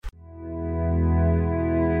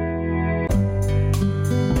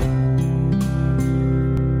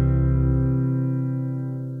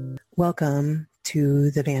Welcome to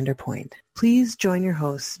The Vanderpoint. Please join your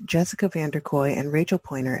hosts, Jessica Vanderkoy and Rachel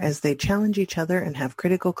Pointer, as they challenge each other and have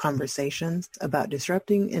critical conversations about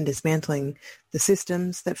disrupting and dismantling the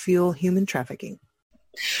systems that fuel human trafficking.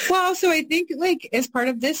 Well, so I think as part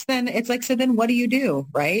of this, then it's so then what do you do,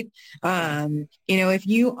 right? If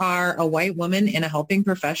you are a white woman in a helping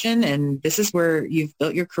profession and this is where you've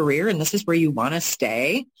built your career and this is where you want to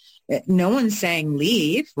stay, no one's saying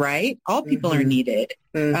leave, right? All people are needed.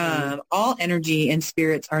 All energy and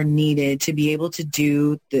spirits are needed to be able to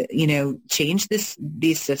do change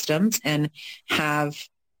these systems and have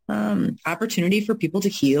opportunity for people to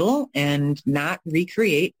heal and not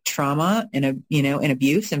recreate trauma and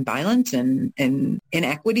abuse and violence and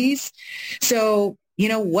inequities. So,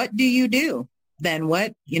 what do you do then?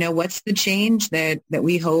 What's the change that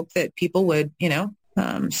we hope that people would,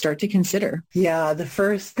 start to consider? Yeah, the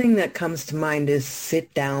first thing that comes to mind is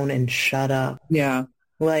sit down and shut up. Yeah.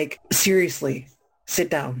 Seriously,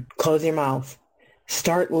 sit down, close your mouth,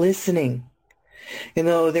 start listening.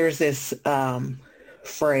 There's this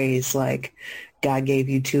phrase God gave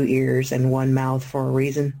you 2 ears and 1 mouth for a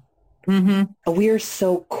reason. We are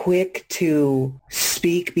so quick to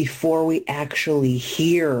speak before we actually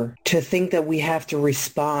hear, to think that we have to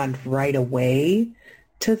respond right away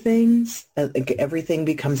to things. Everything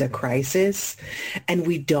becomes a crisis, and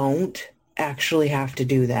we don't actually have to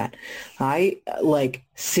do that.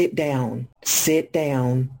 Sit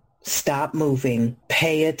down, stop moving,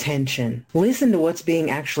 pay attention, listen to what's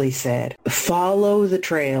being actually said, follow the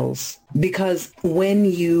trails, because when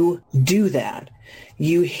you do that,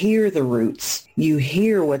 you hear the roots, you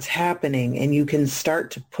hear what's happening, and you can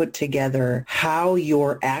start to put together how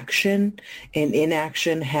your action and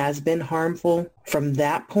inaction has been harmful. From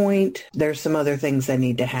that point, there's some other things that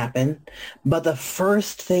need to happen. But the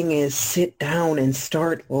first thing is sit down and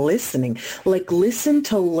start listening. Listen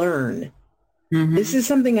to learn. This is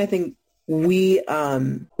something I think we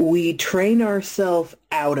train ourselves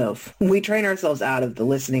out of. We train ourselves out of the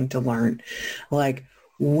listening to learn.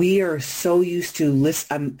 We are so used to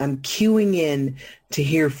listen. I'm queuing in to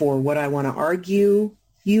hear for what I want to argue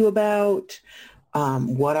you about,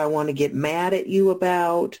 what I want to get mad at you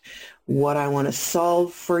about, what I want to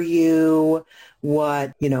solve for you,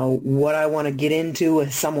 what I want to get into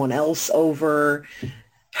with someone else over,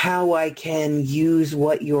 how I can use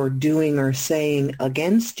what you're doing or saying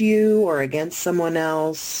against you or against someone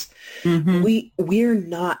else. We're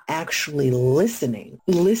not actually listening.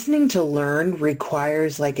 Listening to learn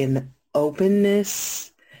requires an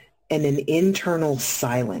openness and an internal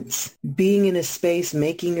silence. Being in a space,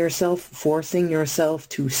 forcing yourself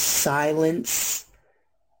to silence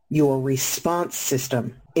your response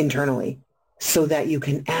system internally so that you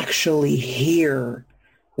can actually hear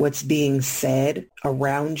what's being said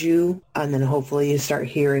around you. And then hopefully you start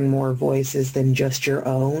hearing more voices than just your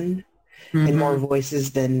own and more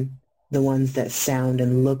voices than the ones that sound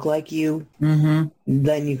and look like you.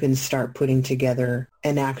 Then you can start putting together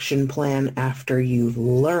an action plan after you've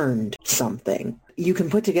learned something. You can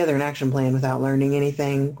put together an action plan without learning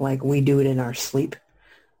anything. We do it in our sleep.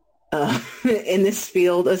 In this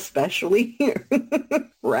field especially,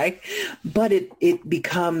 right? But it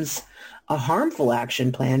becomes a harmful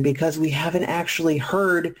action plan because we haven't actually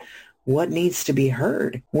heard what needs to be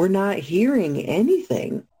heard. We're not hearing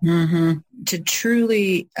anything. To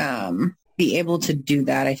truly be able to do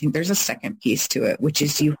that, I think there's a second piece to it, which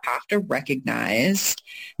is you have to recognize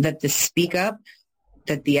that the speak up,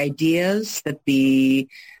 that the ideas, that the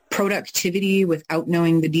productivity without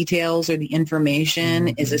knowing the details or the information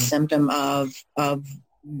is a symptom of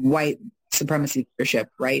white supremacy leadership,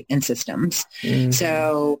 right, and systems.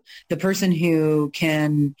 So the person who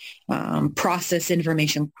can process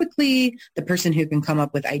information quickly, the person who can come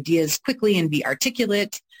up with ideas quickly and be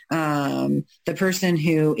articulate, the person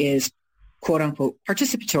who is quote unquote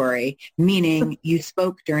participatory, meaning you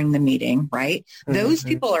spoke during the meeting, right? Those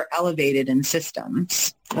people are elevated in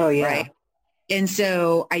systems. Oh, yeah. Right? And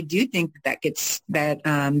so I do think that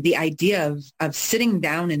the idea of sitting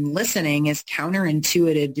down and listening is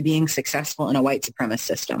counterintuitive to being successful in a white supremacist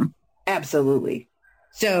system. Absolutely.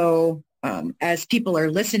 So as people are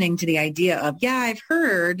listening to the idea of, I've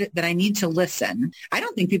heard that I need to listen, I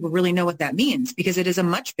don't think people really know what that means because it is a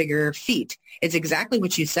much bigger feat. It's exactly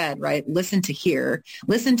what you said, right? Listen to hear,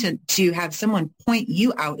 listen to have someone point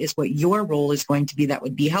you out is what your role is going to be that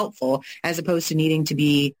would be helpful, as opposed to needing to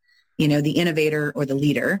be the innovator or the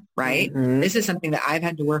leader, right? This is something that I've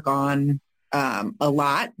had to work on a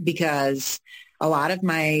lot because a lot of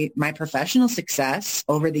my professional success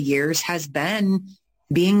over the years has been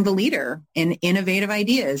being the leader in innovative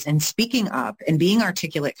ideas and speaking up and being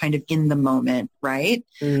articulate kind of in the moment, right?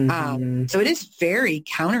 Mm-hmm. So it is very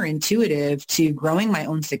counterintuitive to growing my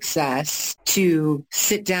own success to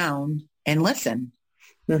sit down and listen.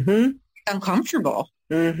 Mm-hmm. It's uncomfortable.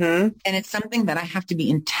 Mm-hmm. And it's something that I have to be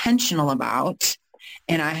intentional about.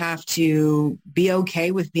 And I have to be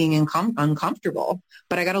okay with being uncomfortable.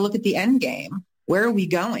 But I got to look at the end game. Where are we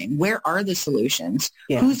going? Where are the solutions?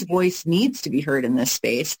 Yeah. Whose voice needs to be heard in this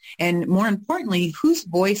space? And more importantly, whose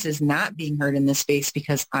voice is not being heard in this space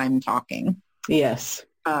because I'm talking? Yes.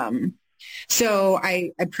 So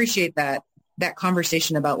I appreciate that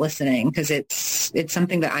conversation about listening, because it's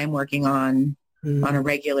something that I'm working on a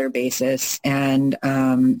regular basis, and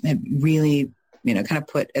have really, kind of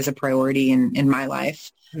put as a priority in my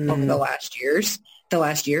life over the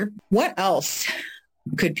last year. What else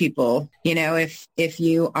could people, if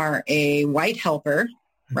you are a white helper,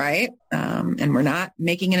 right? And we're not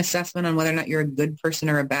making an assessment on whether or not you're a good person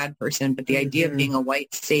or a bad person, but the idea of being a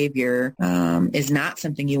white savior is not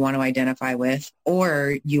something you want to identify with,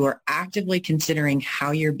 or you are actively considering how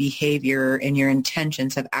your behavior and your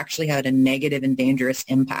intentions have actually had a negative and dangerous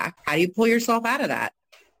impact. How do you pull yourself out of that,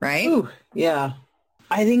 right? Ooh, yeah.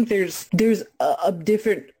 I think there's a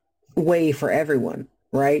different way for everyone.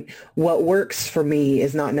 Right? What works for me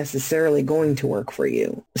is not necessarily going to work for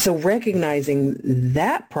you. So recognizing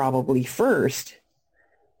that probably first,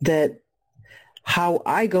 that how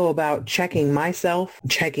I go about checking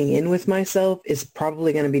in with myself is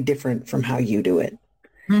probably going to be different from how you do it.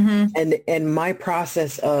 Mm-hmm. And my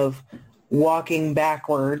process of walking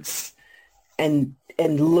backwards and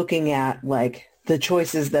looking at like the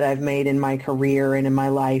choices that I've made in my career and in my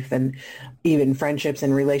life, and even friendships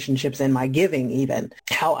and relationships and my giving, even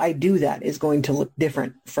how I do that is going to look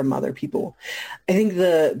different from other people. I think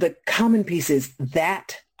the common piece is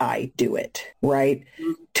that I do it, right?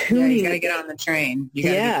 Tuning, you got to get on the train. You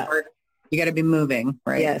got to be moving,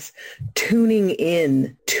 right? Yes. Tuning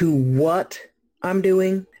in to what I'm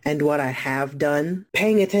doing and what I have done,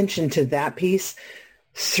 paying attention to that piece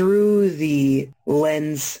through the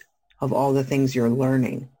lens of all the things you're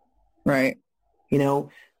learning. Right.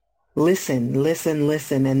 Listen,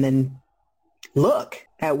 and then look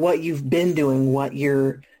at what you've been doing, what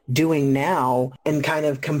you're doing now, and kind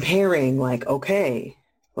of comparing like, okay,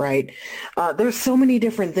 right. There's so many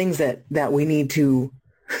different things that we need to,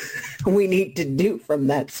 we need to do from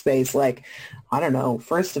that space. Like, I don't know,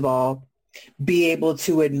 first of all, be able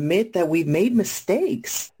to admit that we've made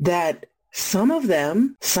mistakes, that some of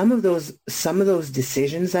those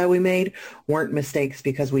decisions that we made weren't mistakes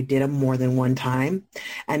because we did them more than one time,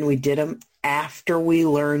 and we did them after we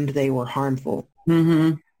learned they were harmful.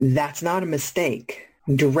 Mm-hmm. That's not a mistake.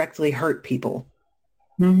 Directly hurt people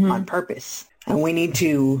on purpose. And we need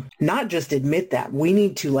to not just admit that, we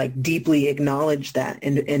need to like deeply acknowledge that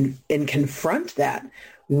and confront that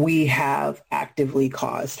we have actively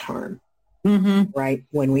caused harm. Mm-hmm. Right?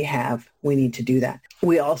 When we need to do that.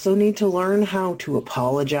 We also need to learn how to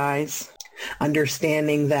apologize,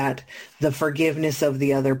 understanding that the forgiveness of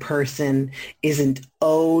the other person isn't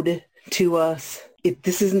owed to us.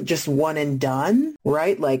 This isn't just one and done,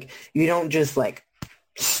 right? Like, you don't just like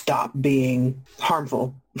stop being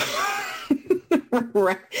harmful.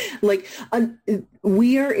 Right? Like,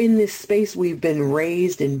 we are in this space. We've been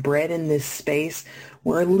raised and bred in this space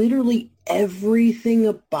where literally everything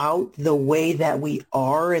about the way that we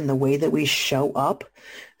are and the way that we show up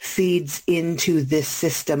feeds into this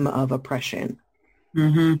system of oppression.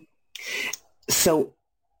 Mm-hmm. So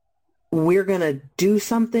we're going to do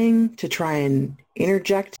something to try and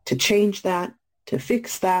interject, to change that, to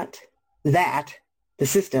fix that, the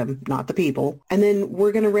system, not the people. And then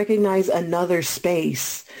we're going to recognize another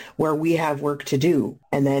space where we have work to do.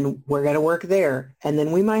 And then we're going to work there. And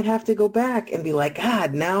then we might have to go back and be like,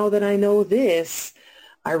 God, now that I know this,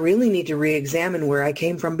 I really need to re-examine where I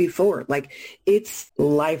came from before. Like, it's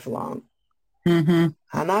lifelong. Mm-hmm.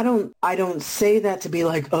 And I don't say that to be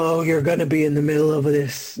like, oh, you're going to be in the middle of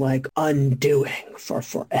this, like, undoing for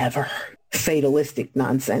forever. Fatalistic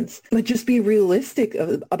nonsense. But just be realistic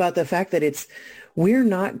about the fact that we're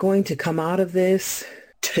not going to come out of this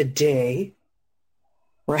today,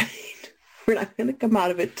 right? We're not going to come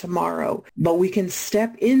out of it tomorrow, but we can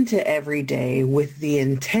step into every day with the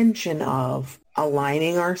intention of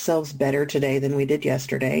aligning ourselves better today than we did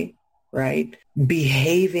yesterday, right?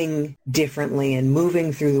 Behaving differently and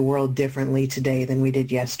moving through the world differently today than we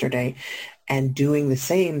did yesterday, and doing the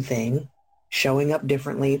same thing, showing up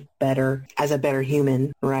differently, better, as a better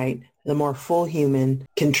human, right? The more full human,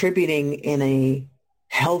 contributing in a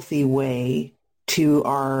healthy way to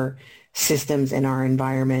our systems in our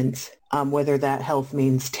environment, whether that health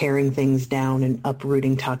means tearing things down and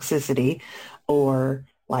uprooting toxicity or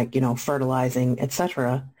like, fertilizing,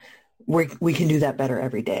 etc. We can do that better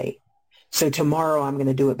every day. So tomorrow I'm going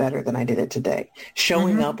to do it better than I did it today.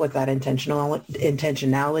 Showing up with that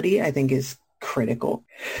intentionality, I think, is critical.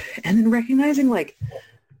 And then recognizing, like,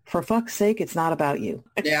 for fuck's sake, it's not about you.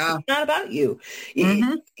 Yeah. It's not about you.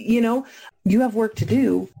 You have work to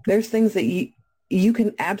do. There's things that you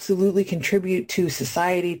can absolutely contribute to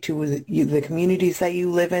society, to the communities that you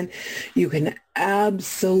live in. You can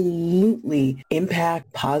absolutely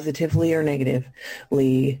impact positively or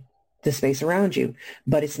negatively the space around you,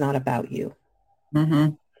 but it's not about you.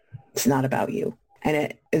 It's not about you.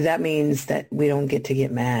 And that means that we don't get to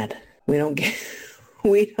get mad. We don't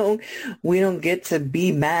get to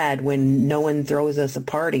be mad when no one throws us a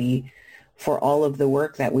party for all of the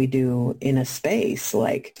work that we do in a space.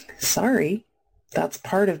 Like, sorry, that's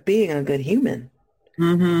part of being a good human.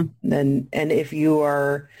 And if you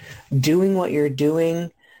are doing what you're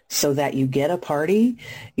doing so that you get a party,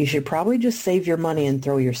 you should probably just save your money and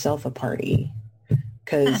throw yourself a party.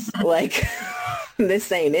 Because, like,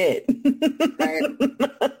 this ain't it.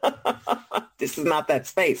 This is not that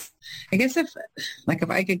space. I guess if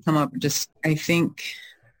I could come up, I think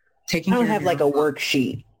taking I don't care have of like a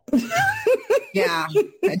worksheet. Yeah,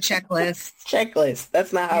 a checklist.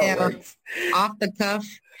 That's not how it works. Off the cuff.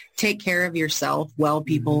 Take care of yourself. Well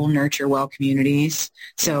people nurture well communities.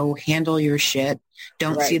 So handle your shit.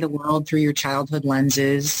 Don't see the world through your childhood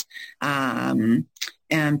lenses,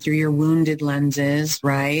 and through your wounded lenses,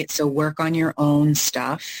 right? So work on your own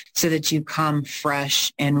stuff so that you come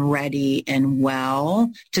fresh and ready and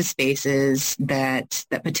well to spaces that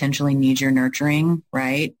potentially need your nurturing,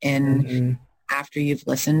 right? And after you've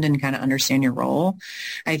listened and kind of understand your role.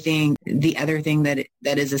 I think the other thing that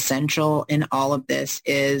is essential in all of this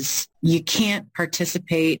is you can't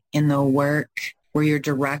participate in the work where you're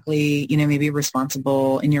directly, maybe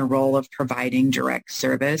responsible in your role of providing direct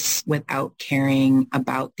service without caring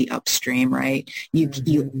about the upstream, right? You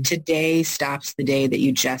today stops the day that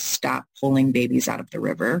you just stop pulling babies out of the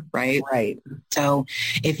river, right? Right. So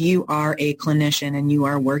if you are a clinician and you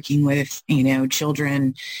are working with,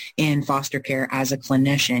 children in foster care as a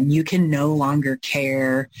clinician, you can no longer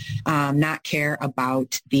not care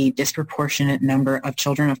about the disproportionate number of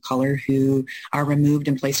children of color who are removed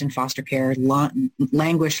and placed in foster care,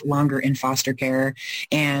 languish longer in foster care,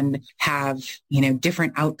 and have,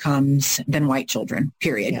 different outcomes than white children,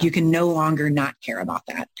 period. Yeah. You can no longer not care about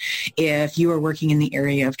that. If you are working in the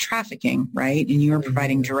area of trafficking, right, and you are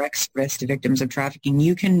providing direct service to victims of trafficking,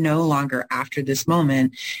 you can no longer, after this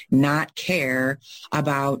moment, not care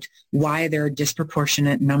about why there are a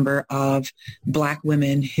disproportionate number of Black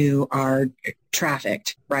women who are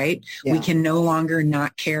trafficked, right? Yeah. We can no longer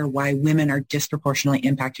not care why women are disproportionately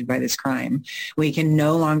impacted by this crime. We can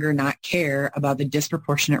no longer not care about the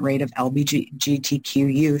disproportionate rate of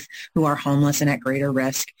LGBTQ youth who are homeless and at greater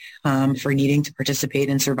risk for needing to participate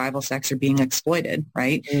in survival sex or being exploited,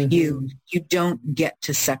 right? You don't get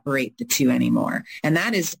to separate the two anymore. And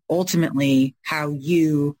that is ultimately how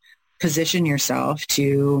you position yourself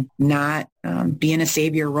to not be in a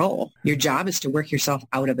savior role. Your job is to work yourself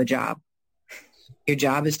out of a job. Your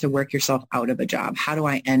job is to work yourself out of a job. How do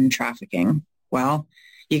I end trafficking? Well,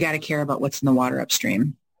 you got to care about what's in the water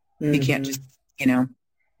upstream. You can't just, Yeah.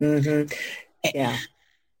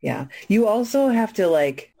 Yeah. You also have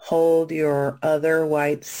to hold your other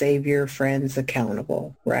white savior friends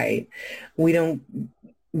accountable, right? We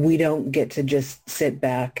don't get to just sit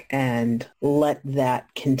back and let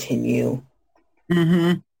that continue.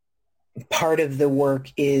 Part of the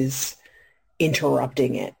work is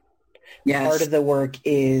interrupting it. Yes. Part of the work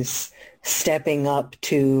is stepping up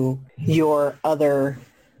to your other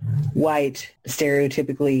white,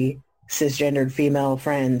 stereotypically cisgendered female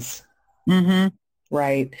friends,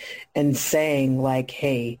 right? And saying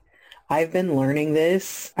hey, I've been learning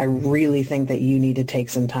this. I really think that you need to take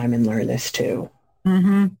some time and learn this too.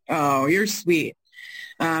 Oh, you're sweet.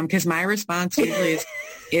 Because my response usually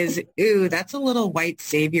is, ooh, that's a little white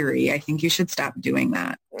saviory. I think you should stop doing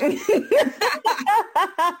that.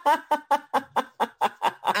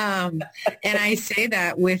 And I say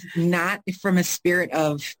that with not from a spirit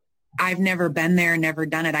of, I've never been there, never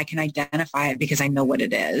done it. I can identify it because I know what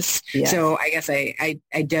it is. Yeah. So I guess I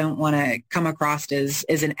don't want to come across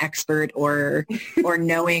as an expert or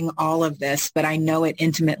knowing all of this, but I know it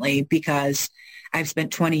intimately because I've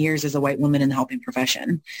spent 20 years as a white woman in the helping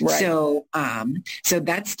profession. Right. So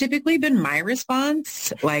that's typically been my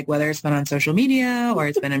response, whether it's been on social media or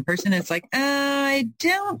it's been in person, it's I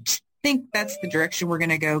don't think that's the direction we're going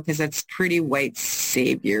to go because that's pretty white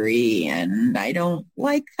saviory, and I don't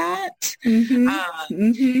like that. And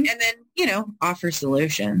then, offer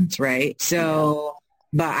solutions, right? So,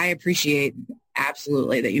 but I appreciate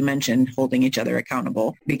absolutely that you mentioned holding each other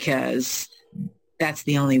accountable, because that's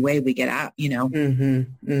the only way we get out, we move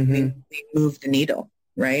the needle,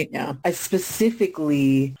 right? Yeah.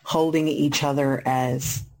 Specifically holding each other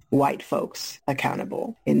as white folks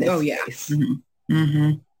accountable in this case.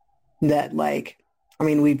 That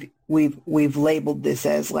we've labeled this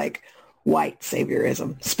as like white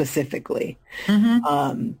saviorism specifically.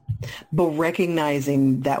 But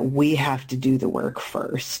recognizing that we have to do the work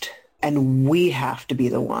first, and we have to be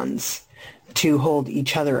the ones to hold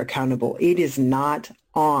each other accountable. It is not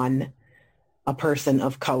on a person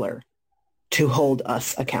of color to hold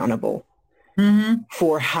us accountable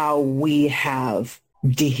for how we have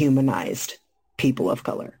dehumanized people of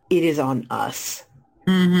color. It is on us.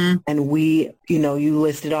 And we, you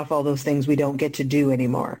listed off all those things we don't get to do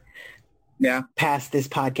anymore. Yeah. Past this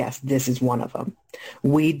podcast, this is one of them.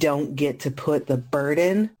 We don't get to put the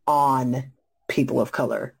burden on people of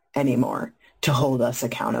color anymore to hold us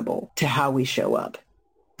accountable to how we show up,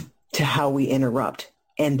 to how we interrupt,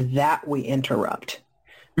 and that we interrupt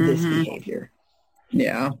this behavior.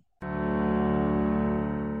 Yeah.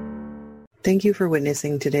 Thank you for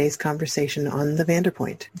witnessing today's conversation on the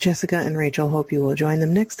Vanderpoint. Jessica and Rachel hope you will join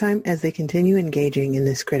them next time as they continue engaging in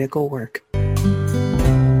this critical work.